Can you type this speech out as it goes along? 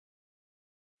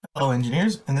Hello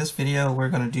engineers, in this video we're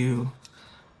going to do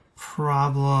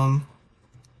problem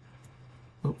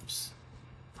oops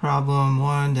problem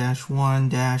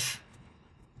 1-1-D,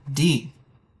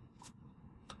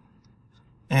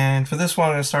 and for this one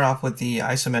I'm going to start off with the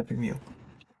isometric view.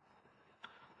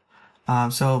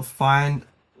 So find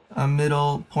a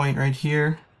middle point right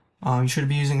here. You should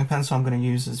be using a pen, so I'm going to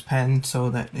use this pen so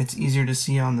that it's easier to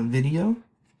see on the video.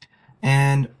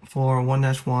 And for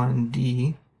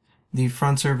 1-1D, the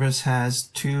front surface has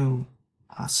two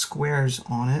squares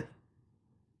on it.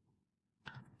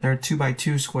 They're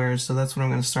 2x2 squares, so that's what I'm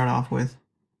going to start off with.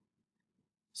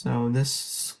 So this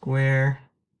square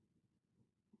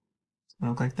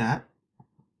look like that.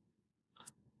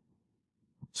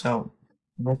 So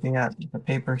looking at the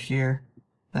paper here,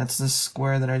 that's the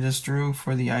square that I just drew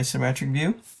for the isometric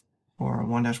view for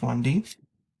 1-1D.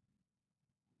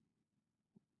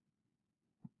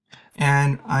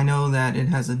 And I know that it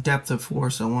has a depth of 4,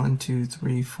 so 1, 2,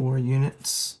 3, 4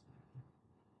 units.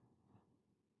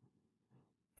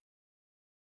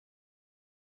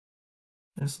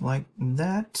 Just like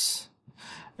that.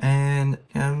 And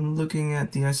I'm looking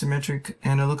at the isometric,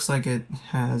 and it looks like it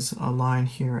has a line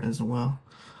here as well.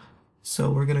 So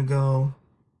we're going to go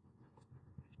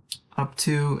up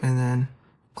to and then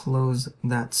close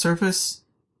that surface.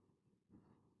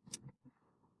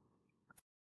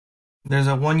 There's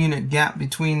a 1 unit gap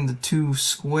between the two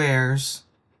squares,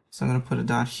 so I'm going to put a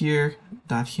dot here,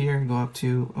 go up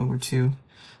to, over 2,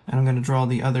 and I'm going to draw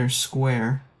the other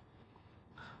square.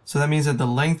 So that means that the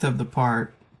length of the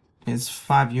part is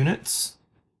 5 units.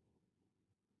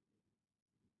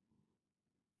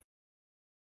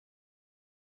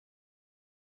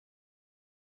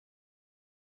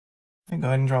 Okay, go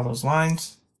ahead and draw those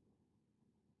lines.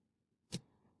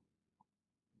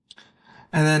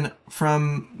 And then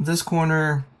from this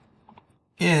corner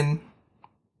in,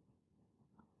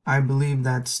 I believe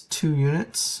that's 2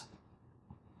 units.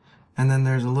 And then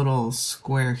there's a little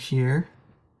square here.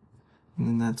 And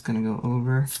then that's going to go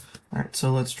over. Alright,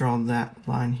 so let's draw that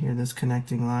line here, this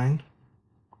connecting line.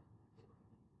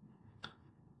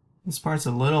 This part's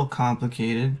a little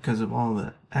complicated because of all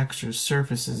the extra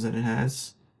surfaces that it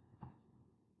has.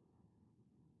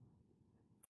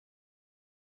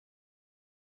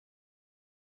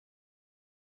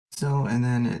 So, and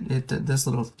then this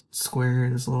little square,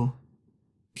 this little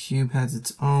cube has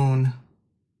its own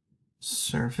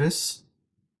surface.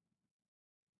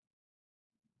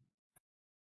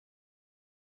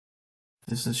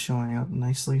 This is showing up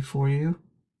nicely for you.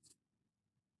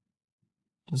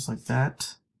 Just like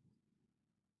that.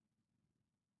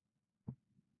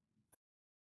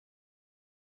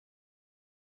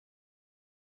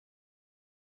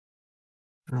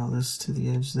 Draw this to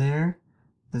the edge there.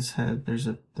 This head,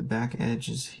 the back edge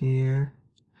is here.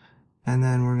 And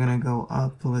then we're gonna go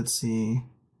up, let's see.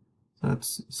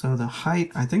 So the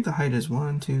height, I think the height is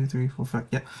 1, 2, 3, 4, 5.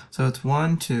 Yeah. So it's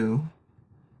 1, 2,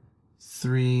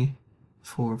 3,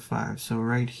 4, 5. So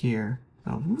right here.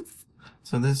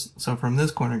 So from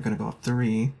this corner I'm gonna go up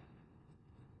 3.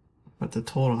 But the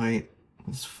total height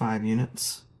is 5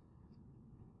 units.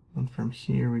 And from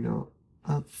here we go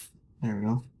up. There we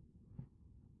go.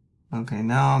 Okay,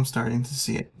 now I'm starting to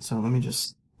see it. So let me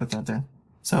just put that there.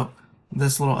 So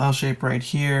this little L shape right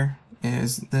here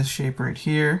is this shape right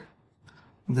here.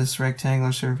 This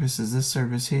rectangular surface is this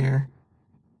surface here.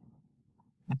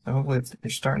 So hopefully you're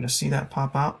starting to see that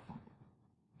pop out.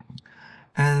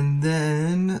 And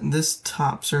then this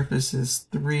top surface is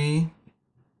 3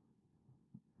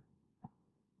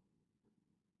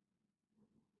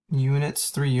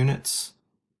 units, 3 units.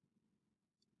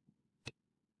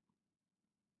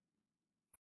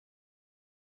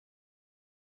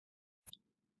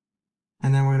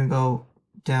 And then we're going to go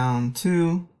down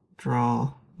 2,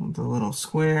 draw the little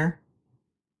square,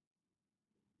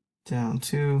 down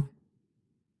 2,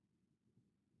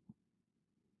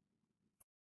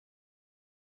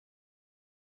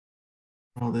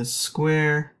 draw this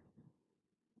square,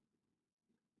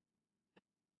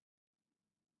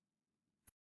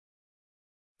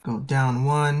 go down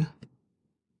 1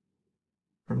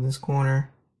 from this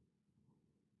corner,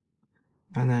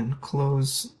 and then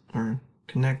close or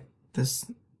connect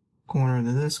this corner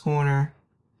to this corner,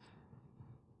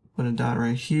 put a dot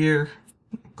right here,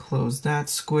 close that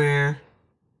square.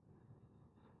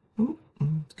 Ooh,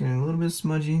 it's getting a little bit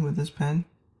smudgy with this pen.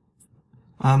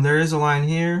 There is a line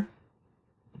here,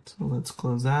 so let's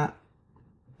close that.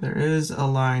 There is a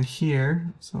line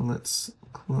here, so let's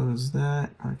close that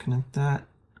or connect that.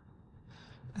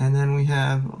 And then we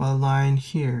have a line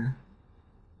here.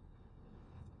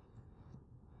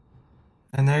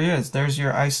 And there it is. There's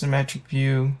your isometric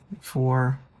view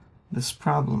for this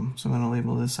problem. So I'm going to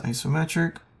label this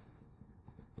isometric.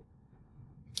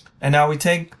 And now we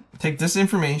take this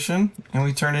information and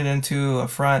we turn it into a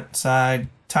front, side,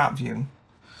 top view.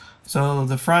 So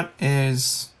the front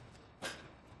is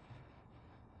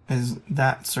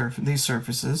these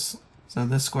surfaces. So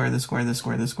this square, this square, this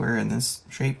square, this square, and this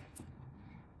shape.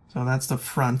 So that's the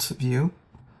front view.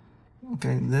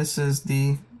 Okay, this is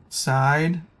the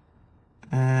side,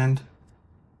 and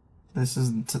this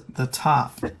is the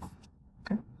top.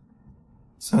 Okay,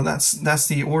 so that's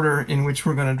the order in which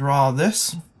we're going to draw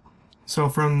this. So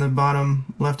from the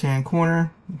bottom left-hand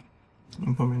corner,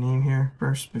 I'll put my name here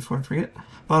first before I forget.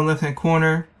 Bottom left-hand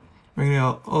corner, we're going to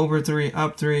go over 3,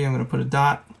 up 3. I'm going to put a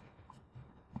dot.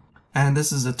 And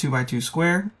this is a 2 by 2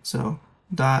 square. So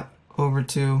dot, over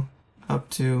 2, up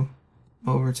 2,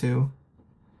 over 2.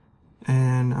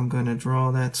 And I'm going to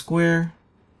draw that square.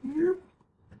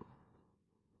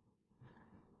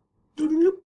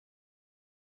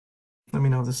 Let me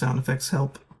know if the sound effects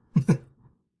help.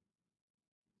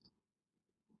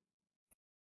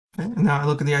 Okay, and now I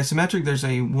look at the isometric, there's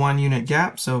a 1 unit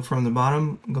gap. So from the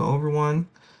bottom, go over 1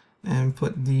 and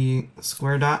put the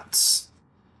square dots.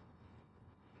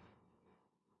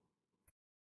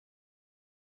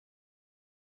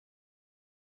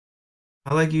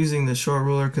 I like using the short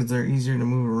ruler because they're easier to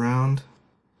move around.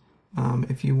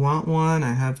 If you want one,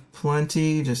 I have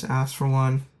plenty. Just ask for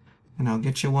one and I'll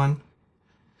get you one.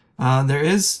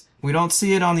 We don't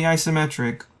see it on the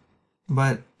isometric,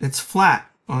 but it's flat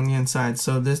on the inside.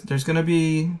 So there's going to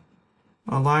be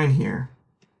a line here.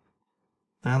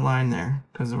 That line there,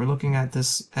 because we're looking at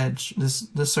this edge, this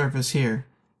surface here.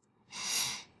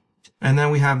 And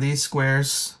then we have these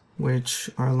squares,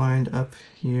 which are lined up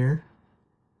here.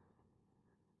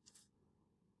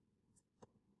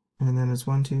 And then it's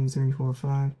 1, 2, 3, 4,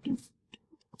 5.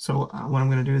 So what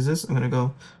I'm going to do is this. I'm going to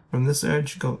go from this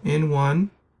edge, go in 1,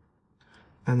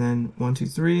 and then 1, 2,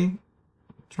 3.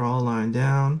 Draw a line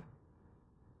down.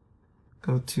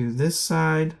 Go to this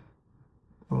side,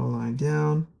 draw a line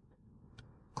down.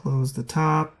 Close the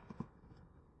top.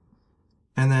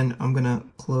 And then I'm going to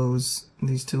close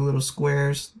these 2 little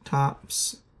squares,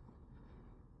 tops.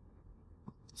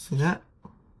 See that?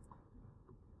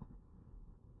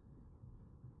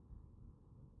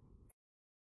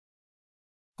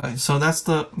 Okay, so that's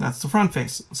the front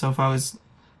face. So if I was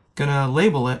gonna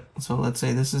label it, so let's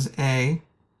say this is A,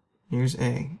 here's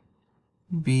A.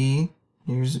 B,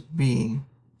 here's B.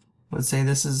 Let's say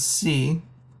this is C,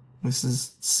 this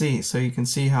is C. So you can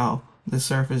see how the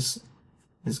surface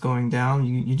is going down.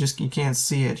 You can't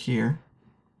see it here.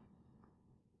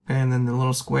 Okay, and then the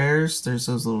little squares, there's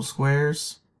those little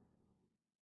squares.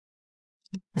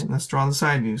 And let's draw the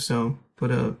side view. So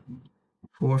put a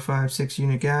 4, 5, 6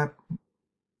 unit gap.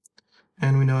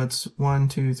 And we know it's 1,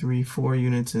 2, 3, 4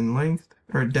 units in length,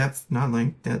 or depth, not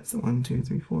length, depth. 1, 2,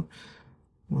 3, 4.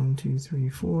 1, 2, 3,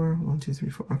 4. 1, 2, 3,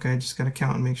 4. Okay, I just got to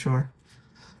count and make sure.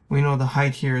 We know the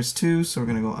height here is 2, so we're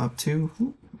going to go up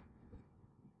 2.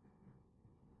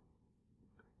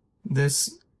 We're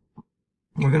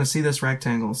going to see this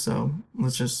rectangle, so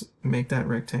let's just make that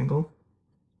rectangle.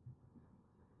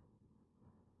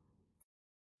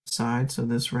 Side, so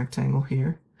this rectangle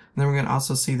here. And then we're going to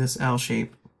also see this L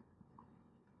shape.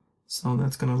 So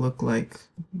that's going to look like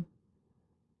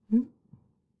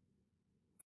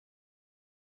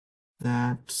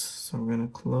that. So we're going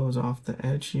to close off the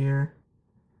edge here.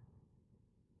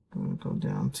 I'm going to go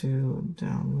down 2 and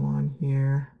down 1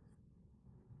 here.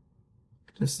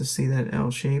 Just to see that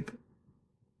L shape.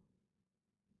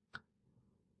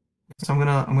 So I'm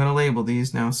gonna label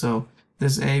these now. So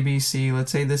this A, B, C,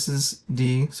 let's say this is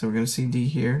D, so we're gonna see D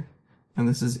here. And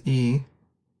this is E,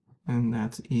 and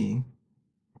that's E.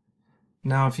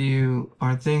 Now if you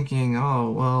are thinking,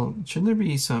 oh well, shouldn't there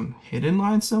be some hidden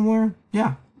lines somewhere?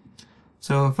 Yeah.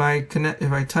 So if I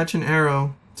touch an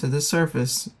arrow to this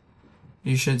surface,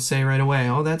 you should say right away,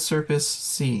 oh, that's surface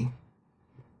C.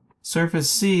 Surface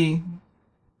C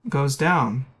goes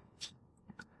down.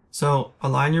 So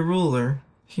align your ruler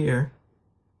here,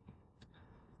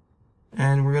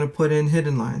 and we're going to put in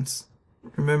hidden lines.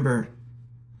 Remember,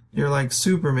 you're like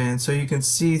Superman, so you can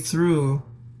see through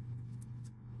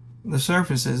the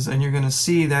surfaces, and you're going to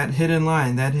see that hidden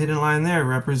line. That hidden line there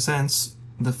represents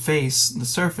the face, the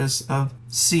surface of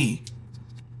C.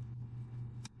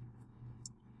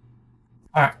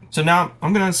 Alright, so now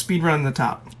I'm going to speed run the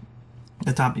top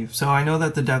view. So I know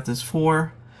that the depth is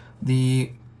 4,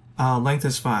 the length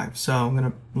is 5. So I'm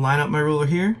going to line up my ruler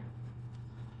here,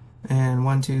 and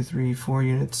 1, 2, 3, 4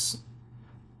 units.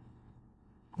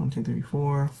 1, 2, 3,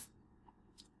 4.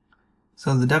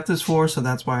 So the depth is 4, so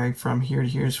that's why from here to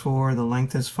here is 4. The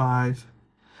length is 5.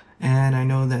 And I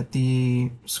know that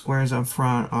the squares up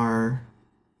front are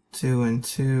 2 and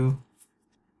 2.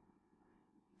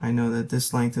 I know that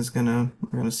this length is we're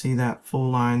gonna see that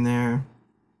full line there.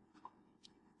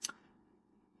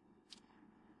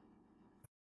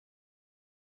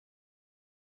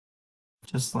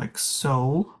 Just like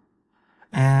so.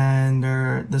 And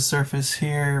the surface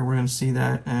here, we're gonna see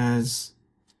that as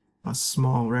a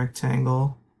small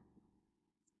rectangle.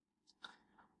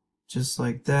 Just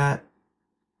like that.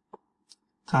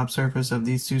 Top surface of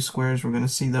these two squares, we're gonna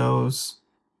see those.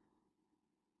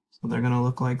 So they're gonna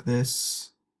look like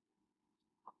this.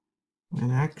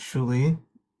 And actually,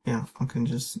 yeah, I can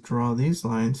just draw these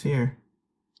lines here.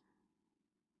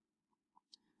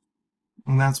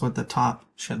 And that's what the top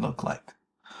should look like.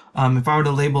 If I were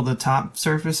to label the top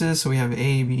surfaces, so we have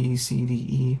A, B, C, D,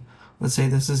 E. Let's say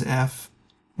this is F.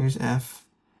 Here's F,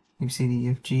 A, B, C, D, E,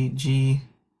 F, G, G,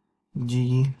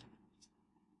 G.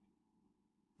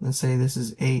 Let's say this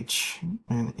is H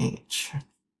and H.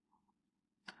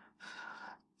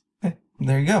 Okay,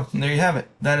 there you go. There you have it.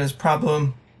 That is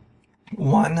problem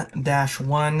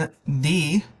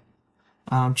 1-1D.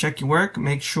 Check your work.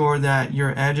 Make sure that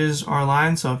your edges are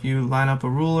aligned. So if you line up a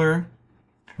ruler,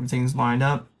 everything's lined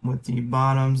up with the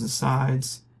bottoms, the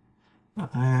sides,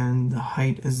 and the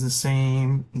height is the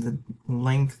same, the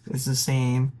length is the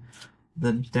same,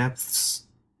 the depths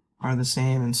are the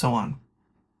same, and so on.